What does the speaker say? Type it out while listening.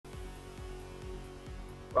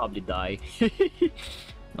Probably die.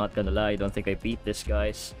 Not gonna lie, I don't think I beat this,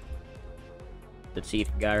 guys. Let's see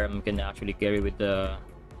if Garam can actually carry with the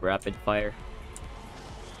rapid fire.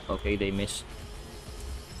 Okay, they missed.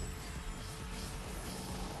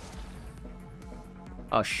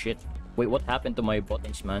 Oh shit. Wait, what happened to my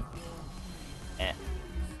buttons, man? Eh.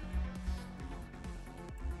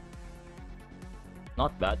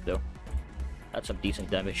 Not bad though. That's some decent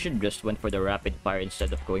damage. Should just went for the rapid fire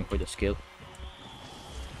instead of going for the skill.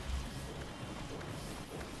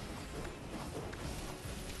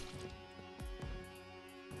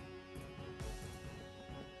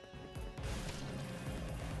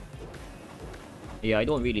 Yeah, I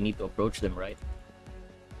don't really need to approach them, right?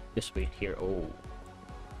 Just wait here. Oh.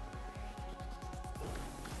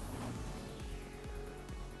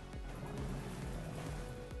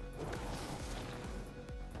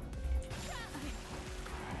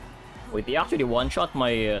 Wait, they actually one-shot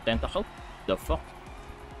my tentacle? The fuck?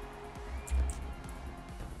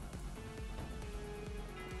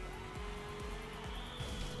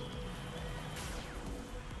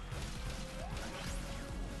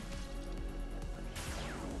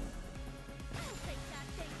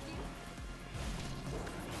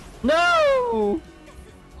 No!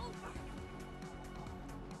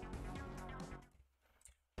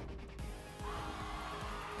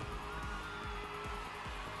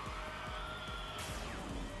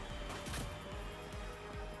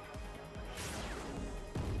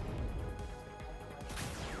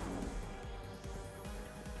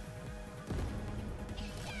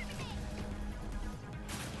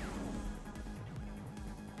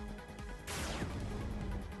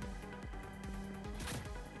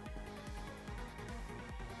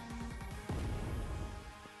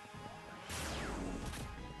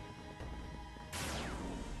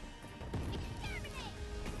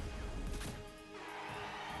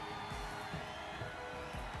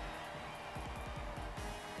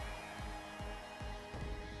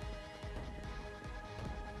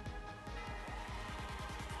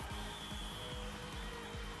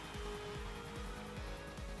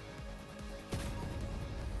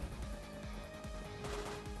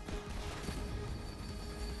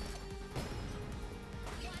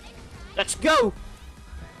 Let's go!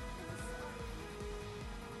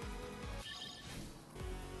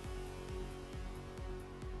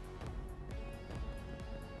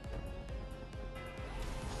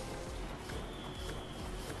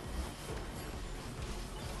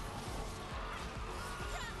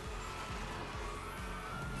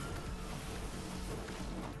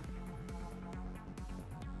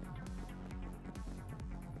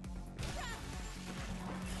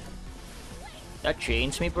 That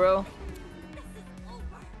chains me, bro.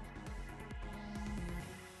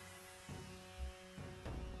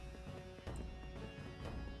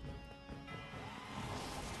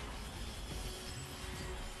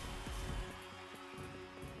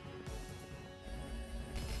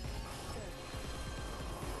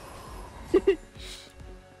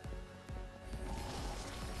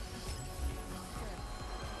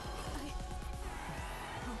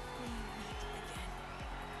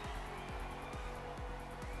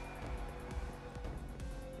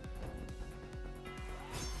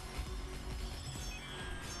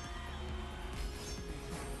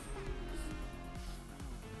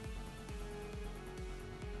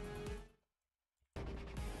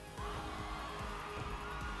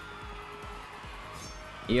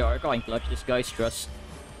 Yeah, I can't clutch this guy's trust.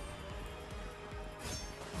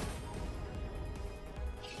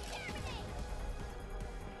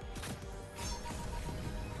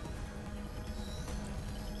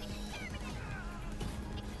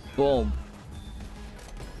 Boom.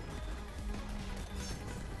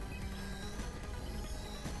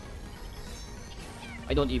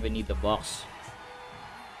 I don't even need the box.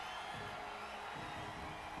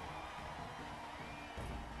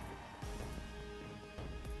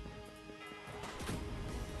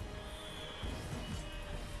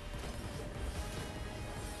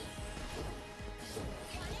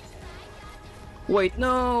 Wait,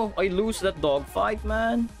 no! I lose that dogfight,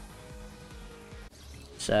 man.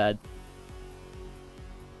 Sad.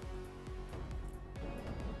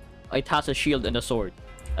 It has a shield and a sword,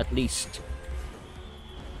 at least.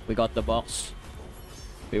 We got the box.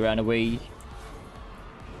 We ran away.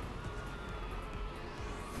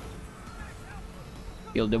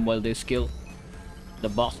 Killed them while they skill. The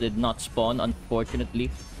box did not spawn,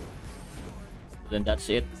 unfortunately. Then that's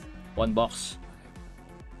it. One box.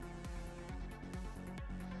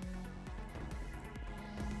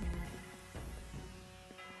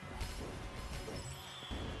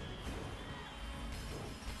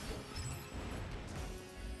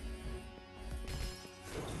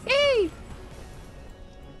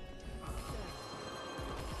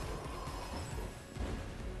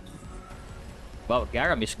 Wow,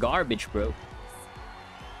 Garam is garbage, bro.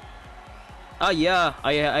 Ah, yeah.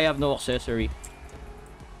 I have no accessory.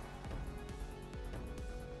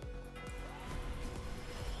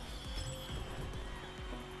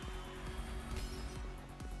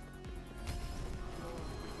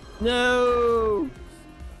 No!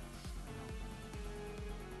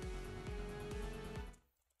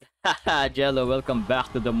 Haha, Jello, welcome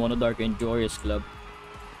back to the Monodark Enjoyers Club.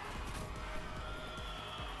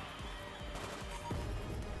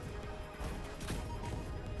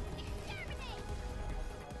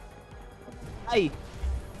 Ay!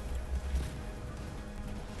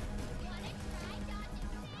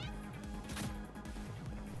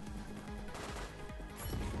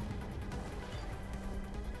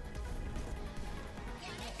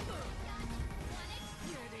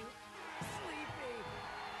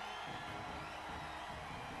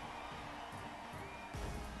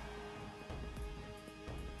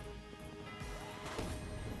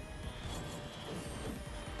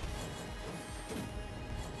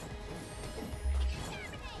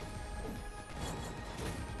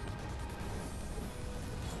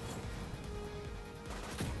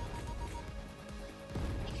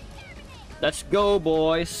 Let's go,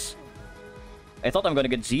 boys. I thought I'm gonna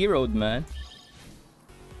get zeroed, man.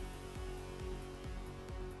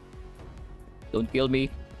 Don't kill me.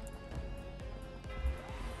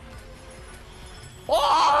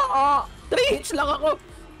 Oh! 3 hits lang ako.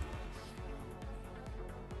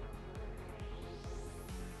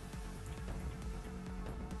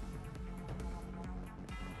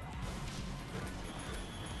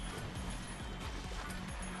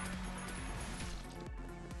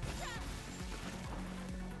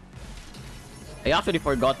 I actually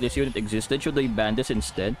forgot this unit existed. Should I ban this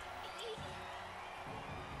instead?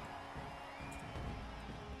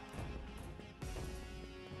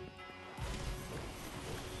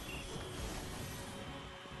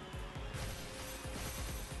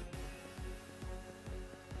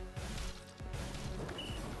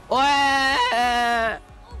 Oh!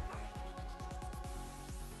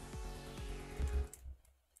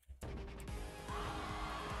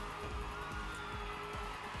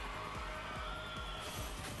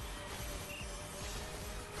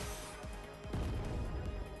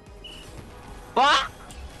 Fuck!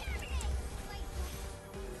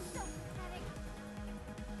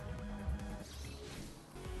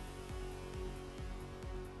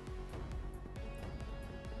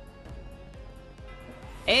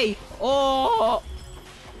 Hey! Oh!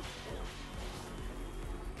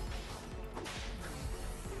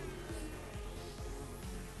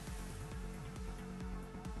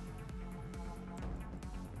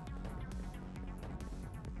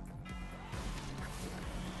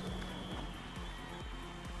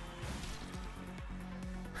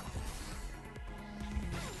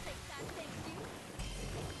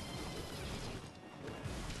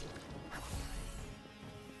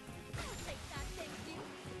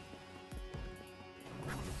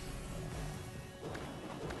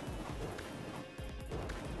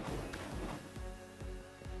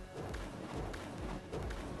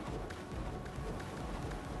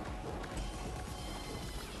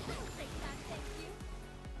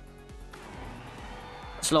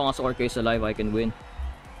 As long as Orca is alive, I can win.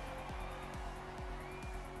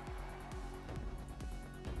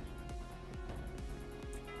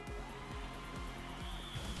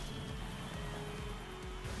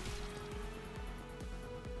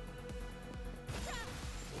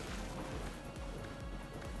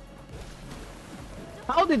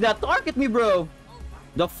 How did that target me, bro?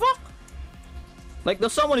 The fuck? Like the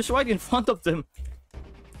someone is right in front of them.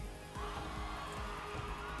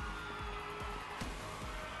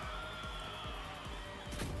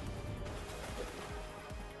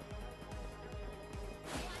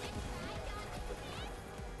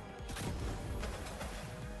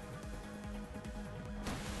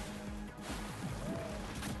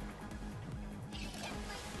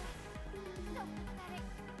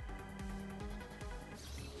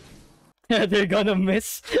 They're gonna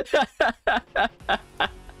miss.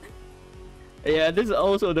 Yeah, this is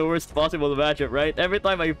also the worst possible matchup, right? Every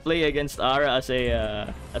time I play against Ara as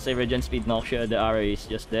a regen speed Noxia, the Ara is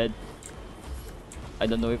just dead. I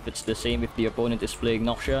don't know if it's the same if the opponent is playing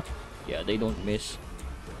Noxia. Yeah, they don't miss.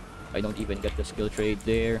 I don't even get the skill trade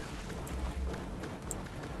there.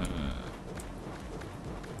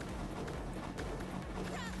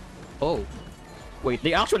 Oh. Wait,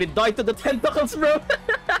 they actually died to the tentacles, bro!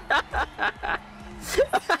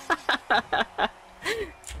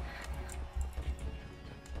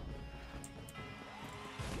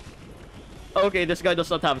 Okay, this guy does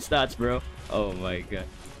not have stats, bro. Oh my god.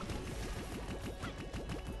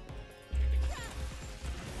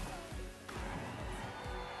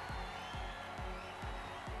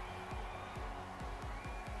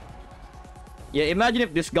 Yeah, imagine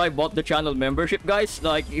if this guy bought the channel membership, guys.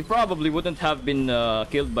 Like, he probably wouldn't have been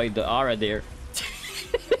killed by the Ara there.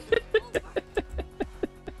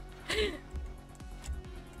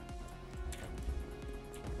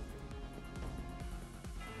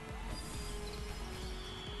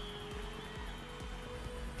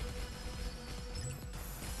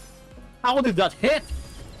 How did that hit?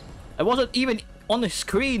 I wasn't even on the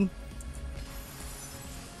screen.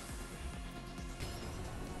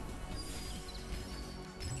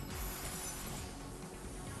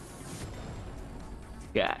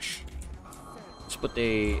 Gosh. Let's put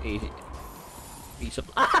a piece of...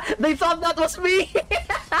 Ah! They thought that was me!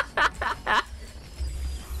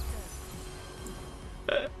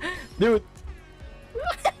 Dude.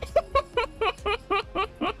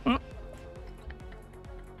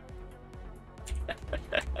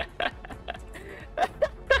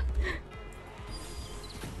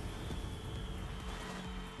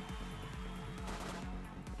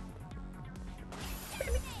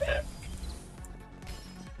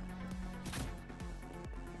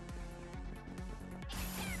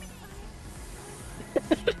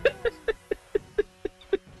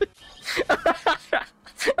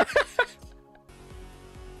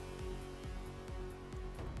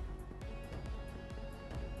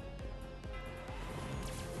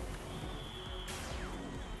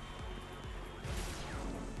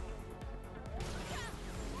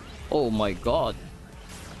 Oh my god.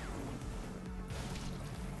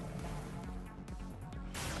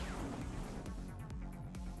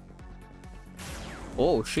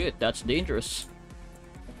 Oh shit, that's dangerous.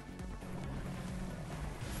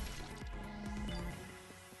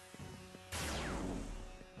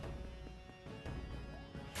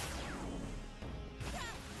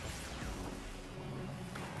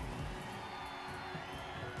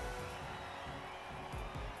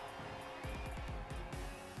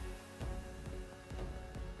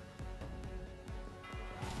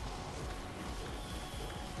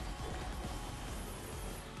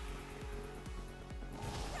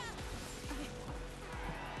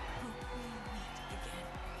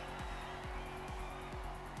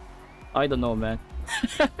 I don't know, man.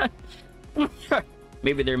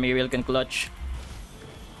 Maybe their Muriel can clutch.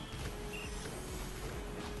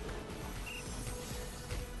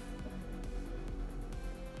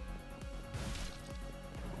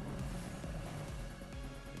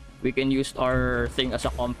 We can use our thing as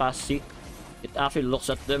a compass, see? It actually looks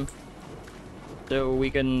at them. So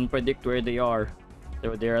we can predict where they are.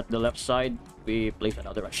 So they're at the left side. We place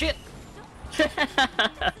another one. Shit!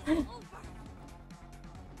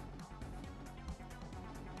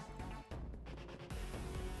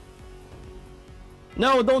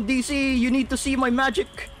 No, don't DC! You need to see my magic!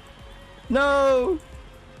 No!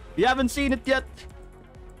 You haven't seen it yet!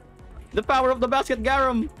 The power of the basket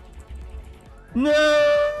Garam!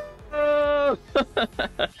 No!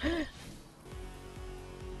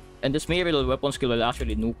 And this Muriel weapon skill will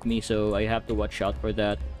actually nuke me, so I have to watch out for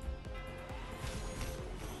that.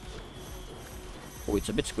 Oh, it's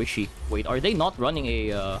a bit squishy. Wait, are they not running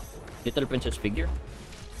a Little Princess figure?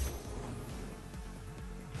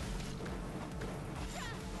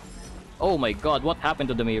 Oh my god, what happened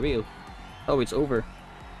to the Muriel? Oh, it's over.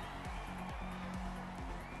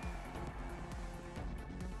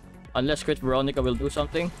 Unless Crit Veronica will do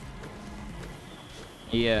something.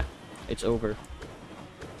 Yeah, it's over.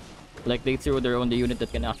 Like they threw their own the unit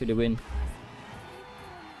that can actually win.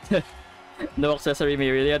 No accessory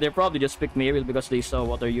Muriel. Yeah, they probably just picked Muriel because they saw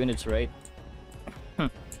water units, right?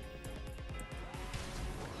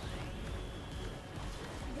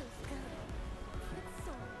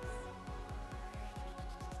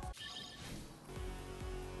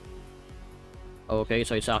 Okay,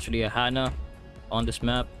 so it's actually a Hana on this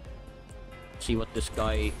map. See what this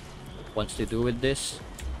guy wants to do with this.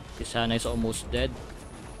 This Hana is almost dead.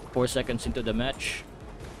 4 seconds into the match.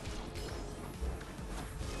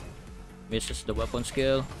 Misses the weapon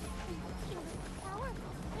skill.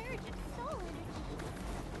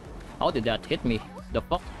 How did that hit me? The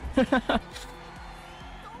fuck?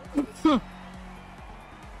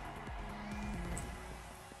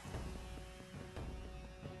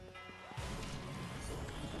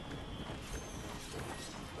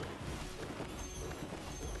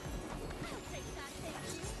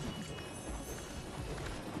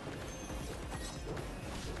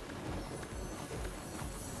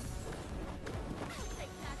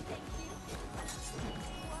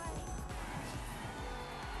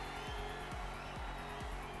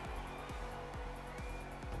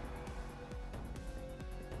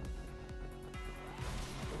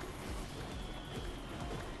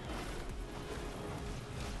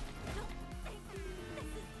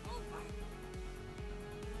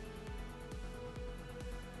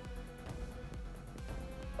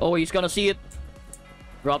 Oh, he's gonna see it.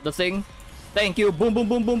 Drop the thing. Thank you. Boom, boom,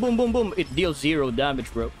 boom, boom, boom, boom, boom. It deals 0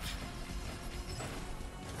 damage, bro.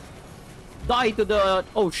 Die to the...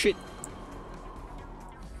 Oh, shit.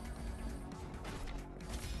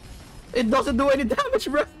 It doesn't do any damage,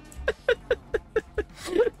 bro.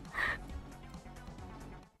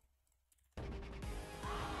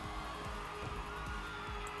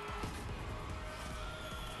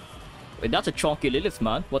 Wait, that's a chunky Lilith,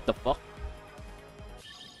 man. What the fuck?